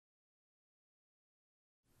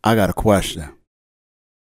I got a question.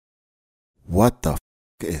 What the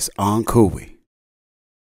is ANKOOEEY?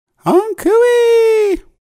 ANKOOEEY!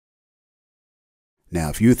 Now,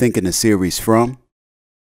 if you're thinking the series From,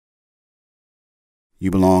 you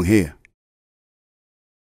belong here.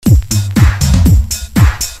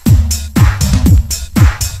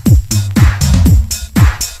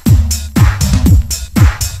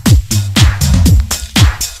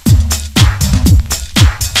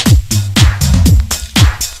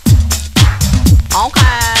 Okay.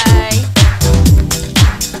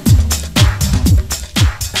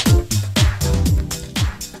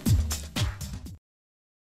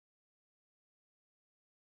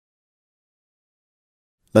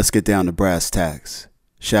 Let's get down to brass tacks,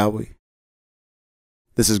 shall we?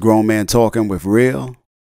 This is Grown Man Talking with Real.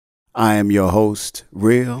 I am your host,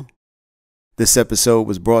 Real. This episode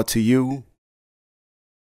was brought to you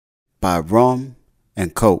by Rum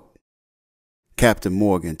and Coke. Captain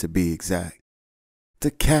Morgan, to be exact. The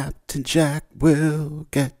Captain Jack will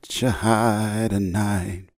get you high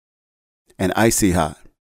tonight. And icy hot.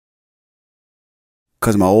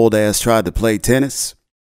 'Cause my old ass tried to play tennis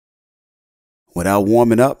without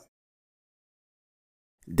warming up.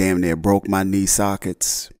 Damn near broke my knee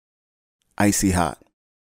sockets. Icy hot.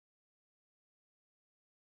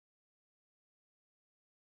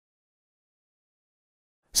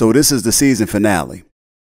 So this is the season finale.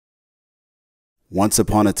 Once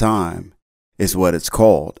Upon a Time is what it's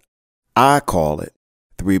called. I call it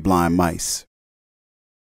Three Blind Mice.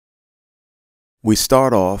 We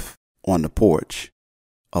start off on the porch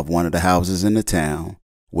of one of the houses in the town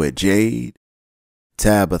where Jade,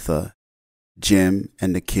 Tabitha, Jim,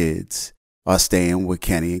 and the kids are staying with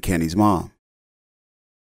Kenny and Kenny's mom.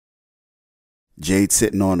 Jade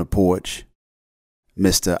sitting on the porch.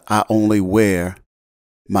 Mr. I only wear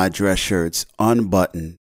my dress shirts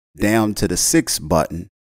unbuttoned down to the 6th button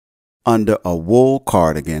under a wool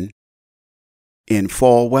cardigan in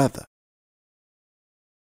fall weather.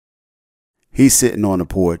 He's sitting on the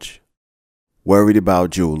porch, worried about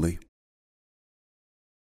Julie.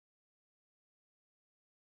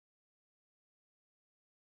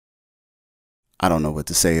 I don't know what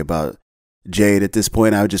to say about Jade at this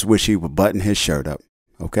point. I just wish he would button his shirt up,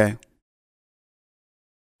 okay?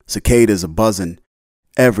 Cicadas are buzzing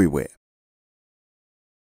everywhere.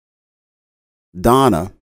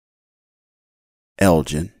 Donna,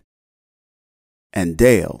 Elgin, and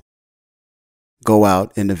Dale go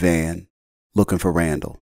out in the van looking for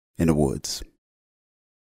Randall in the woods.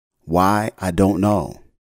 Why? I don't know.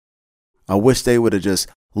 I wish they would have just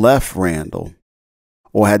left Randall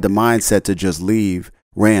or had the mindset to just leave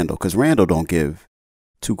Randall, because Randall don't give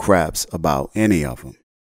two craps about any of them.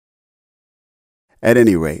 At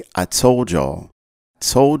any rate, I told y'all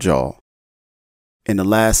in the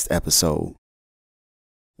last episode,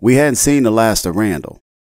 we hadn't seen the last of Randall.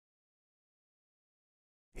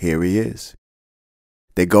 Here he is.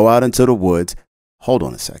 They go out into the woods. Hold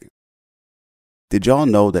on a second. Did y'all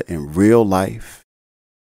know that in real life,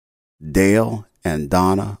 Dale and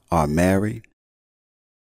Donna are married?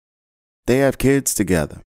 They have kids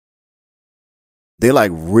together. They're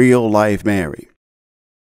like real life married.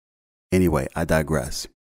 Anyway, I digress.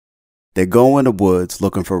 They go in the woods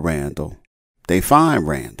looking for Randall. They find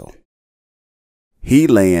Randall. He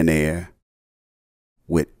laying there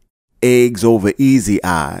with eggs over easy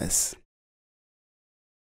eyes.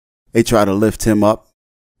 They try to lift him up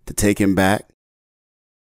to take him back.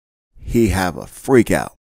 He have a freak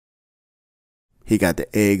out. He got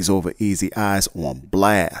the eggs over easy eyes on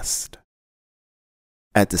blast.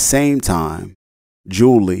 At the same time,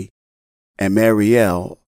 Julie and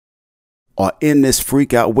Marielle are in this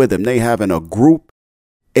freak out with him. They having a group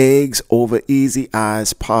eggs over easy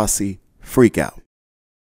eyes posse freak out.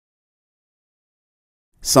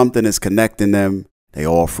 Something is connecting them. They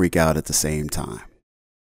all freak out at the same time.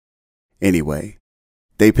 Anyway,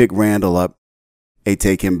 they pick Randall up. They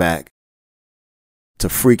take him back to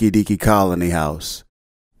Freaky Deaky Colony House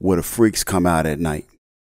where the freaks come out at night.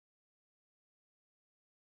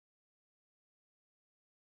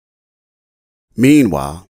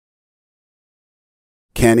 Meanwhile,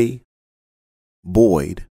 Kenny,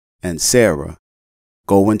 Boyd, and Sarah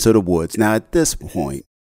go into the woods. Now at this point,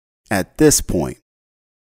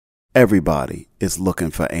 everybody is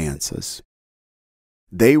looking for answers.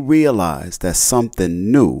 They realize that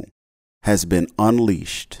something new has been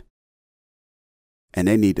unleashed, and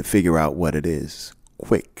they need to figure out what it is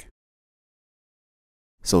quick.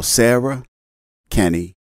 So Sarah,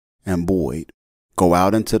 Kenny, and Boyd go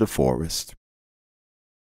out into the forest.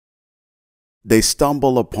 They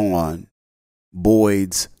stumble upon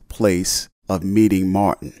Boyd's place of meeting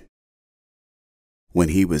Martin. when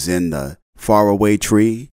he was in the faraway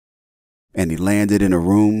tree and he landed in a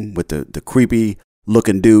room with the creepy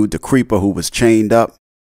looking dude, the creeper who was chained up,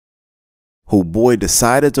 who Boyd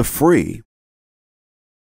decided to free.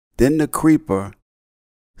 Then the creeper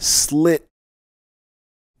slit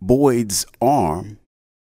Boyd's arm,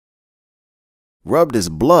 rubbed his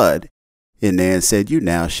blood in there and said, "You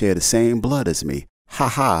now share the same blood as me. Ha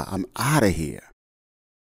ha, I'm out of here."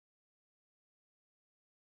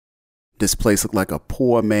 This place looked like a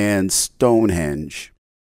poor man's Stonehenge.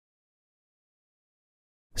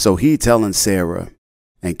 So he telling Sarah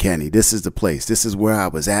and Kenny, "This is the place. This is where I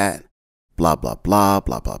was at. Blah, blah, blah,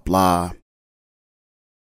 blah, blah, blah."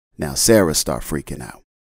 Now Sarah start freaking out.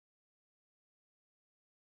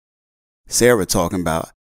 Sarah talking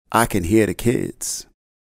about, "I can hear the kids.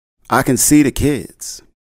 I can see the kids.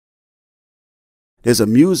 There's a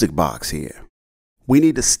music box here. We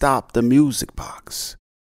need to stop the music box.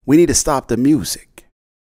 We need to stop the music."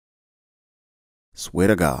 Swear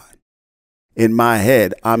to God, in my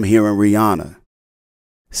head, I'm hearing Rihanna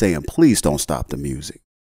saying, "Please don't stop the music."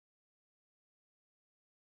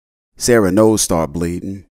 Sarah's nose start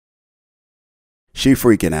bleeding. She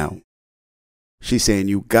freaking out. She's saying,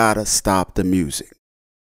 "You gotta stop the music."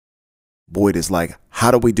 Boyd is like, "How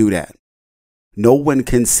do we do that? No one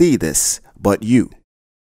can see this but you."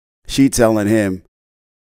 She telling him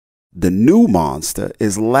the new monster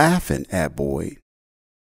is laughing at Boyd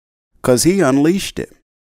because he unleashed it.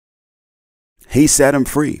 He set him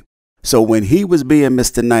free. So when he was being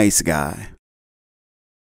Mr. Nice Guy,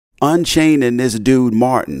 unchaining this dude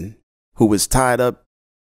Martin, who was tied up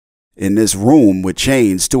in this room with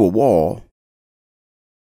chains to a wall,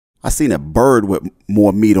 I seen a bird with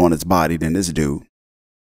more meat on its body than this dude.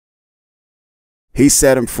 He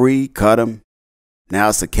set him free, cut him.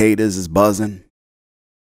 Now cicadas is buzzing.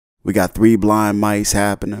 We got 3 blind mice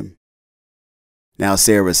happening. Now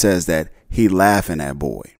Sarah says that he laughing at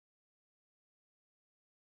Boyd.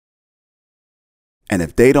 And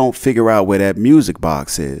if they don't figure out where that music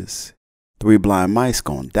box is, 3 blind mice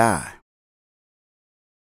gonna die.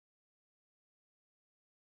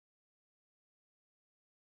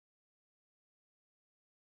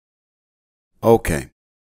 Okay.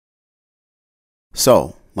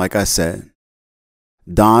 So, like I said,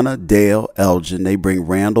 Donna, Dale, Elgin, they bring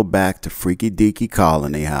Randall back to Freaky Deaky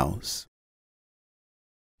Colony House.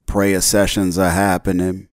 Prayer sessions are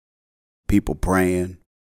happening. People praying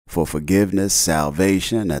for forgiveness,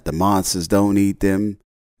 salvation, that the monsters don't eat them,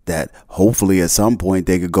 that hopefully at some point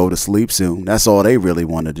they could go to sleep soon. That's all they really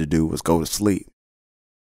wanted to do, was go to sleep.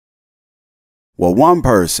 Well, one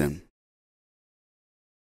person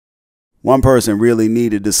really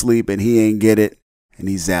needed to sleep and he ain't get it, and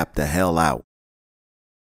he zapped the hell out.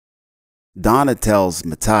 Donna tells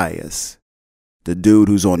Matthias, the dude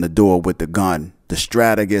who's on the door with the gun, the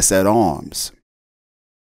strategist at arms.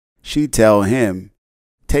 She tell him,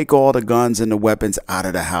 "Take all the guns and the weapons out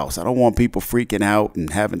of the house. I don't want people freaking out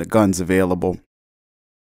and having the guns available."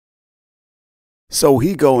 So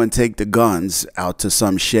he go and take the guns out to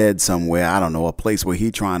some shed somewhere, I don't know, a place where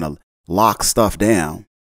he trying to lock stuff down.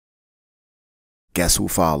 Guess who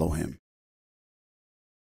follow him?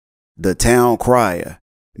 The town crier,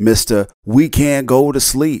 Mr. We Can't Go to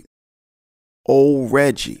Sleep, old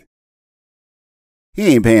Reggie. He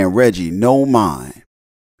ain't paying Reggie no mind.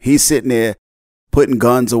 He's sitting there putting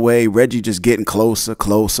guns away. Reggie just getting closer,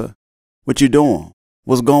 closer. "What you doing?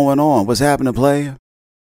 What's going on? What's happening, player?"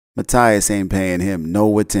 Matthias ain't paying him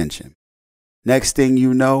no attention. Next thing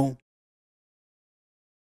you know,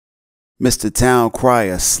 Mr. Town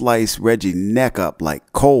Crier sliced Reggie's neck up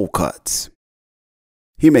like cold cuts.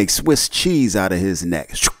 He makes Swiss cheese out of his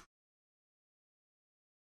neck.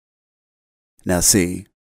 Now see,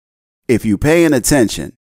 if you paying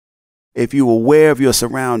attention, if you aware of your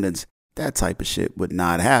surroundings, that type of shit would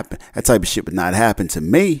not happen. That type of shit would not happen to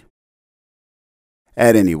me.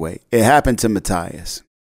 At any rate, it happened to Matthias.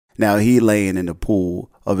 Now he laying in the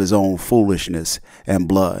pool of his own foolishness and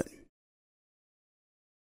blood.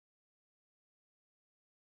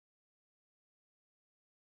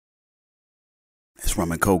 It's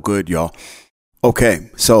rum and coke good, y'all.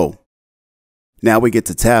 Okay, so now we get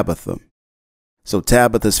to Tabitha. So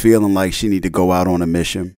Tabitha's feeling like she need to go out on a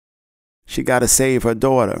mission. She got to save her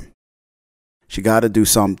daughter. She got to do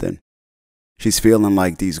something. She's feeling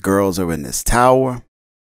like these girls are in this tower,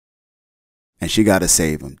 and she got to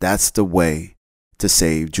save them. That's the way to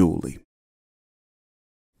save Julie.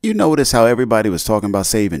 You notice how everybody was talking about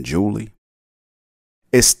saving Julie?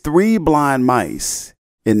 It's 3 blind mice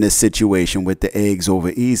in this situation with the eggs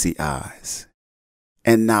over easy eyes.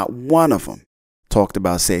 And not one of them talked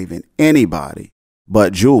about saving anybody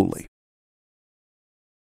but Julie.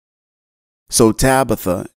 So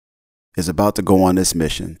Tabitha is about to go on this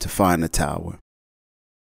mission to find the tower.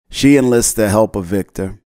 She enlists the help of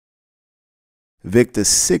Victor. Victor's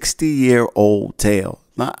 60-year-old tale.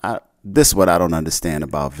 Now, this is what I don't understand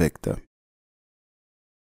about Victor.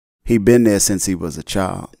 He been there since he was a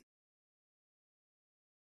child.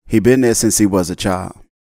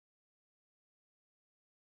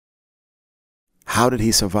 How did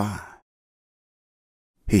he survive?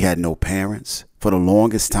 He had no parents for the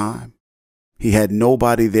longest time. He had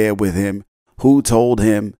nobody there with him who told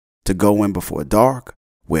him to go in before dark,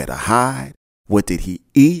 where to hide, what did he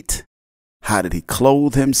eat, how did he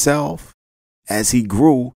clothe himself. As he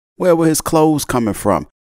grew, where were his clothes coming from?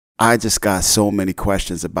 I just got so many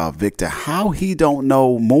questions about Victor. How he don't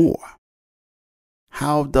know more?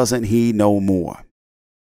 How doesn't he know more?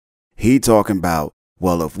 He talking about,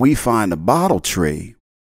 well, if we find a bottle tree,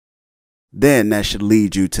 then that should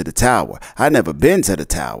lead you to the tower. I never been to the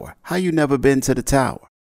tower. How you never been to the tower?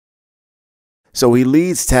 So he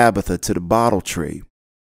leads Tabitha to the bottle tree,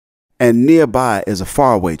 and nearby is a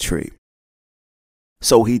faraway tree.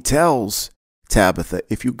 So he tells Tabitha,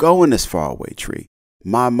 if you go in this faraway tree,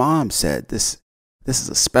 my mom said this is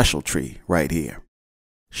a special tree right here.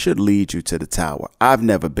 Should lead you to the tower. I've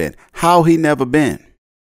never been. How he never been?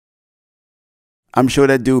 I'm sure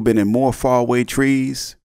that dude been in more faraway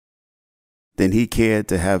trees than he cared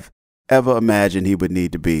to have ever imagined he would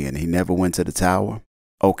need to be in. He never went to the tower.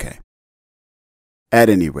 Okay. At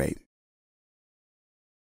any rate,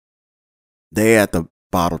 they at the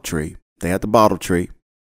bottle tree. They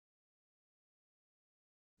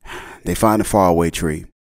find a faraway tree.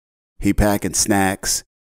 He packing snacks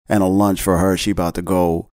and a lunch for her. She about to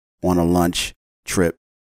go on a lunch trip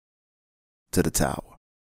to the tower.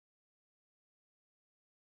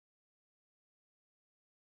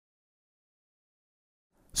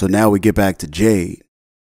 So now we get back to Jade.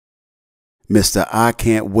 Mr. I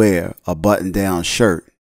can't wear a button-down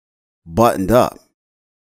shirt buttoned up.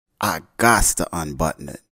 I gots to unbutton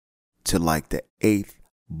it to like the 8th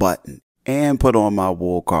button and put on my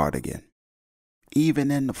wool cardigan, even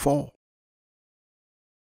in the fall.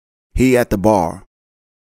 He at the bar.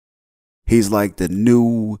 He's like the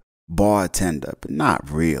new bartender, but not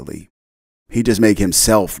really. He just make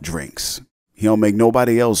himself drinks. He don't make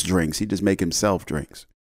nobody else drinks. He just make himself drinks.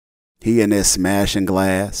 He in there smashing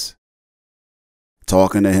glass,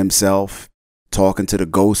 talking to himself, talking to the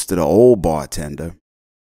ghost of the old bartender.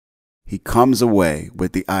 He comes away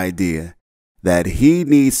with the idea that he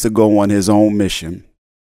needs to go on his own mission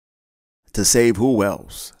to save who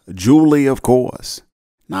else? Julie, of course.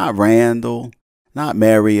 Not Randall, not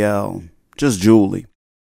Marielle, just Julie.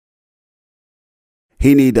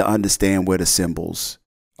 He need to understand where the symbols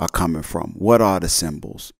are coming from. What are the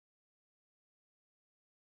symbols?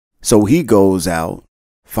 So he goes out,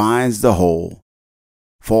 finds the hole,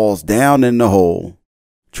 falls down in the hole,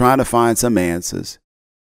 trying to find some answers.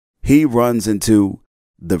 He runs into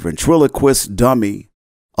the ventriloquist dummy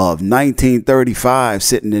of 1935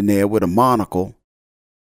 sitting in there with a monocle.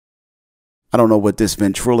 I don't know what this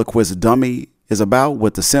ventriloquist dummy is about,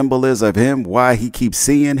 what the symbol is of him, why he keeps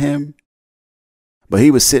seeing him. But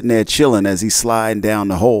he was sitting there chilling as he's sliding down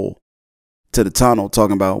the hole to the tunnel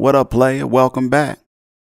talking about, what up, player? Welcome back.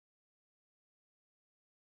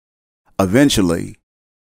 Eventually,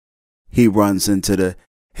 he runs into the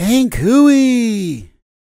ANKOOEEY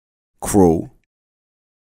crew.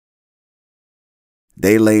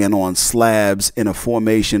 They laying on slabs in a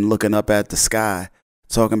formation looking up at the sky,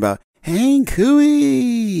 talking about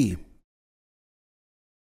ANKOOEEY.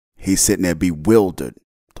 He's sitting there bewildered.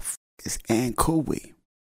 What the f is ANKOOEEY?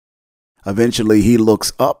 Eventually, he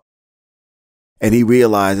looks up and he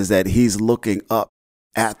realizes that he's looking up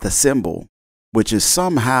at the symbol, which is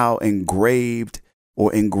somehow engraved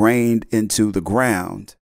or ingrained into the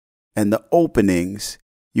ground, and the openings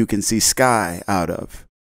you can see sky out of.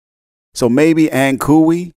 So maybe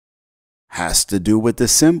ANKOOEEY has to do with the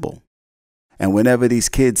symbol. And whenever these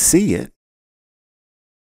kids see it,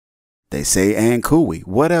 they say ANKOOEEY.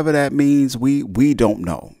 Whatever that means, we don't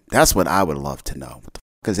know. That's what I would love to know. What the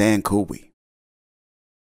fuck is ANKOOEEY?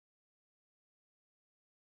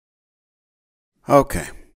 Okay.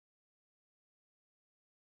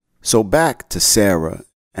 So back to Sarah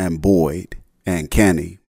and Boyd and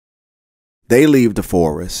Kenny. They leave the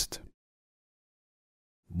forest.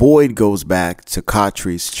 Boyd goes back to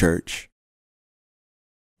Cautry's church.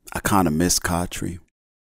 I kind of miss Cautry.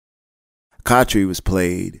 Cautry was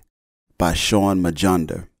played by Sean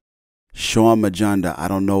Majunder. Sean Majunder, I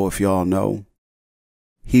don't know if y'all know.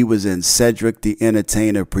 He was in Cedric the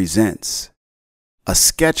Entertainer Presents, a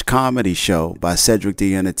sketch comedy show by Cedric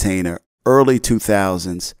the Entertainer, early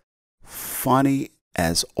 2000s. funny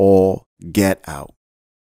as all get out.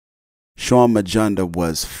 Sean Majunda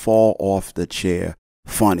was fall off the chair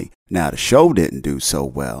funny. Now, the show didn't do so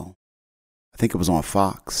well. I think it was on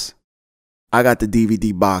Fox. I got the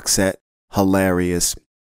DVD box set. Hilarious.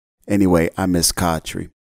 Anyway, I miss Kotri.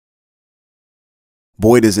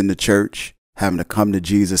 Boyd is in the church, having a come to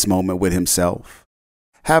Jesus moment with himself,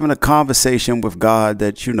 having a conversation with God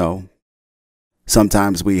that,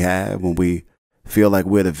 sometimes we have when we feel like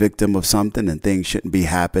we're the victim of something and things shouldn't be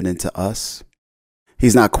happening to us.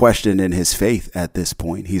 He's not questioning his faith at this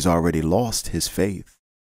point. He's already lost his faith.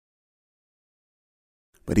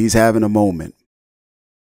 But he's having a moment.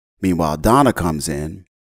 Meanwhile, Donna comes in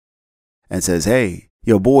and says, hey,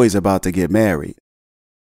 your boy's about to get married.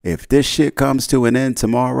 If this shit comes to an end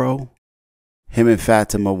tomorrow, him and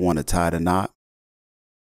Fatima want to tie the knot.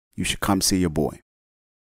 You should come see your boy.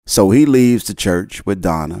 So he leaves the church with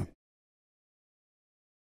Donna.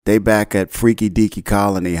 They back at Freaky Deaky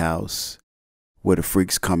Colony House, where the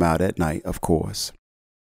freaks come out at night, of course.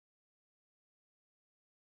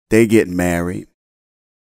 They get married.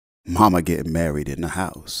 Mama getting married in the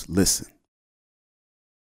house. Listen.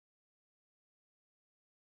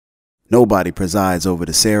 Nobody presides over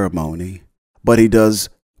the ceremony, but he does.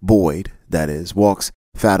 Boyd, that is, walks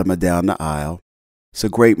Fatima down the aisle. It's a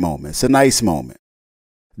great moment. It's a nice moment.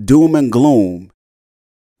 Doom and gloom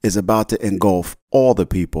is about to engulf all the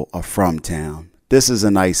people of From Town. This is a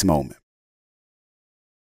nice moment.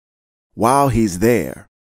 While he's there,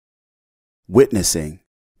 witnessing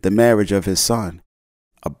the marriage of his son,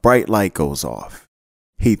 a bright light goes off.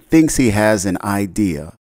 He thinks he has an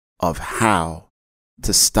idea of how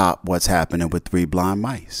to stop what's happening with 3 blind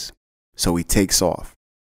mice. So he takes off.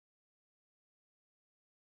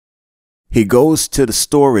 He goes to the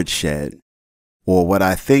storage shed, or what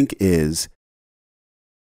I think is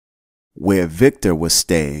where Victor was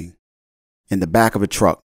staying, in the back of a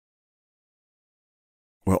truck,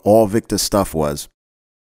 where all Victor's stuff was.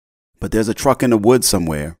 But there's a truck in the woods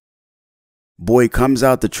somewhere. Boy comes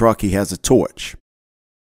out the truck. He has a torch.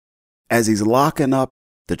 As he's locking up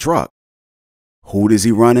the truck, who does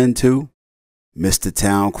he run into? Mr.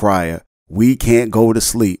 Town Crier. We can't go to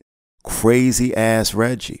sleep. Crazy ass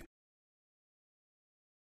Reggie.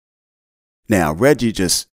 Now, Reggie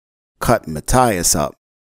just cut Matthias up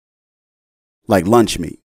like lunch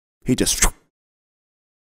meat. He just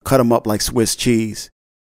cut him up like Swiss cheese.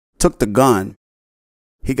 Took the gun.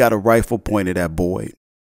 He got a rifle pointed at Boyd.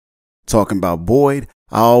 Talking about, Boyd,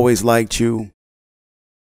 I always liked you,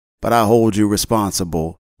 but I hold you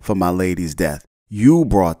responsible for my lady's death. You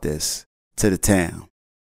brought this to the town.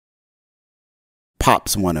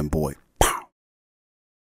 Pops one in Boyd. Pow.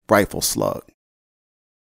 Rifle slug.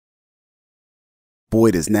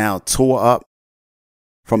 Boyd is now tore up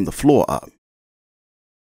from the floor up.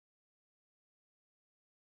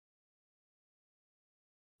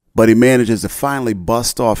 But he manages to finally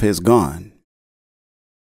bust off his gun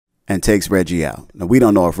and takes Reggie out. Now, we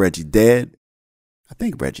don't know if Reggie dead. I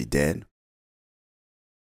think Reggie dead.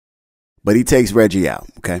 But he takes Reggie out,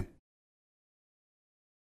 okay?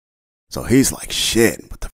 So he's like, shit,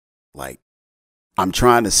 I'm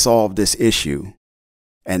trying to solve this issue,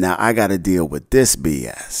 and now I got to deal with this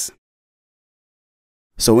BS.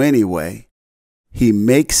 So anyway, he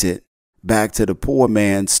makes it back to the poor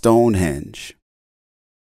man's Stonehenge.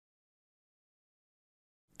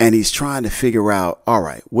 And he's trying to figure out, all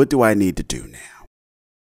right, what do I need to do now?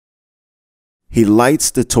 He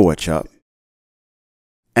lights the torch up,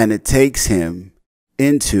 and it takes him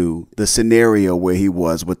into the scenario where he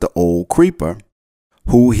was with the old creeper,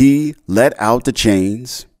 who he let out the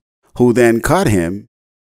chains, who then cut him,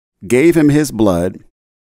 gave him his blood,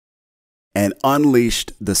 and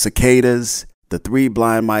unleashed the cicadas, the 3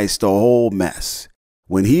 blind mice, the whole mess.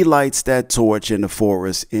 When he lights that torch in the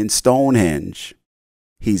forest in Stonehenge,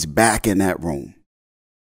 he's back in that room.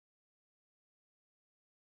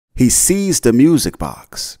 He sees the music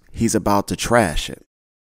box. He's about to trash it.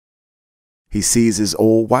 He sees his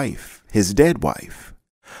old wife, his dead wife,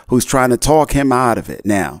 who's trying to talk him out of it.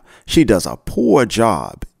 Now, she does a poor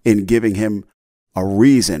job in giving him a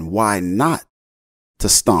reason why not to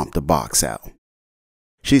stomp the box out.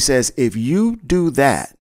 She says, if you do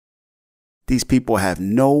that, these people have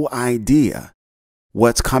no idea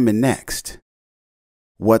what's coming next.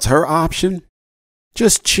 What's her option?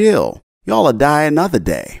 Just chill. Y'all will die another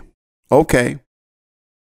day. Okay.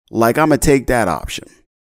 I'm going to take that option.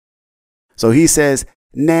 So he says,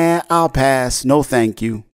 nah, I'll pass. No, thank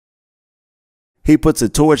you. He puts a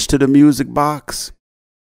torch to the music box.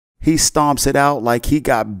 He stomps it out like he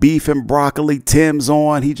got beef and broccoli Tim's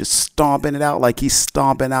on. He just stomping it out like he's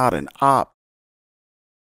stomping out an op.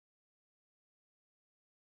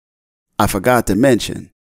 I forgot to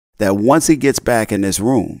mention that once he gets back in this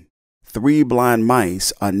room, 3 blind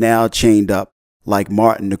mice are now chained up like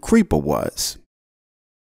Martin the Creeper was.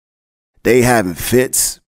 They having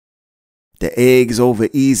fits. The Eggs Over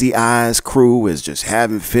Easy Eyes crew is just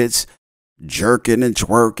having fits, jerking and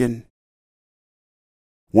twerking.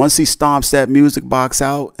 Once he stomps that music box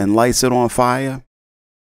out and lights it on fire,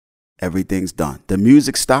 everything's done. The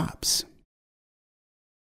music stops.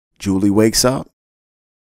 Julie wakes up.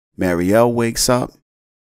 Marielle wakes up.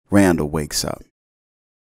 Randall wakes up.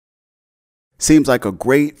 Seems like a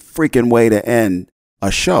great freaking way to end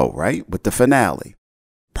a show, right? With the finale.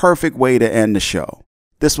 Perfect way to end the show.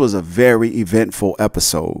 This was a very eventful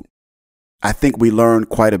episode. I think we learned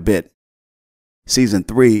quite a bit. Season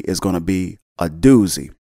 3 is going to be a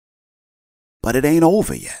doozy. But it ain't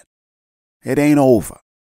over yet. It ain't over.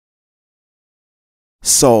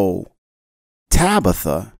 So,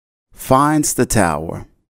 Tabitha finds the tower.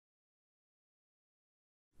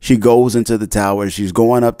 She goes into the tower. She's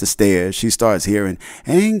going up the stairs. She starts hearing,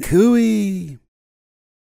 ANKOOEEY.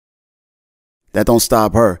 That don't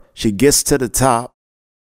stop her. She gets to the top.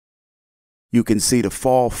 You can see the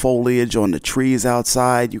fall foliage on the trees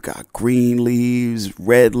outside. You got green leaves,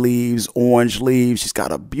 red leaves, orange leaves. She's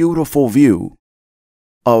got a beautiful view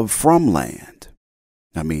of Fromland.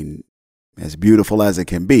 I mean, as beautiful as it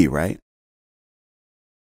can be, right?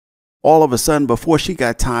 All of a sudden, before she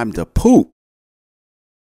got time to poop,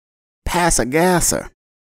 pass a gasser.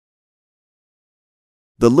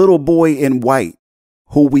 The little boy in white,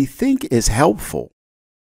 who we think is helpful,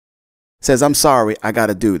 says, I'm sorry, I got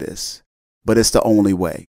to do this, but it's the only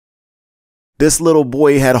way. This little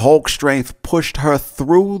boy had Hulk strength, pushed her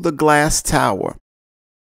through the glass tower,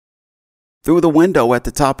 through the window at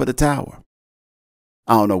the top of the tower.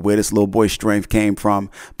 I don't know where this little boy's strength came from,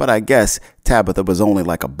 but I guess Tabitha was only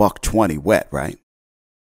like $1.20 wet, right?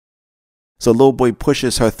 So little boy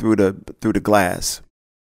pushes her through the glass.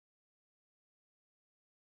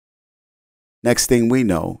 Next thing we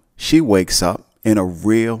know, she wakes up in a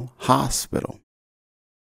real hospital.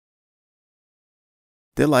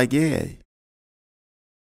 They're like, yeah.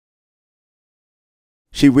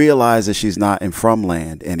 She realizes she's not in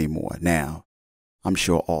Fromland anymore. Now, I'm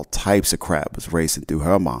sure all types of crap was racing through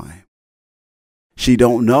her mind. She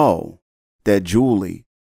don't know that Julie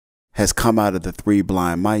has come out of the 3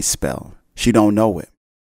 blind mice spell. She don't know it.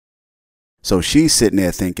 So she's sitting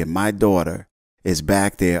there thinking, my daughter is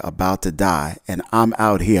back there about to die, and I'm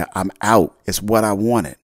out here. I'm out. It's what I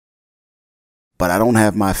wanted. But I don't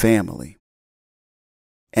have my family.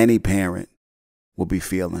 Any parent will be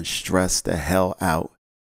feeling stressed the hell out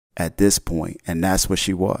at this point, and that's what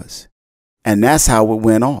she was. And that's how it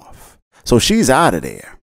went off. So she's out of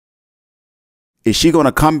there. Is she going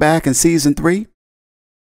to come back in season 3?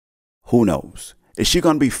 Who knows? Is she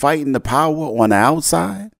going to be fighting the power on the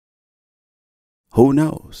outside? Who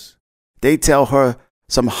knows? They tell her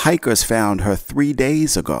some hikers found her 3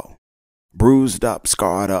 days ago, bruised up,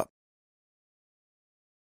 scarred up.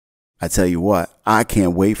 I tell you what, I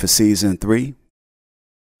can't wait for season 3.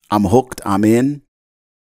 I'm hooked. I'm in.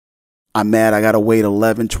 I'm mad I got to wait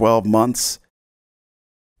 11, 12 months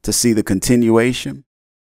to see the continuation,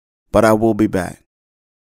 but I will be back.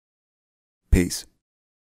 Peace.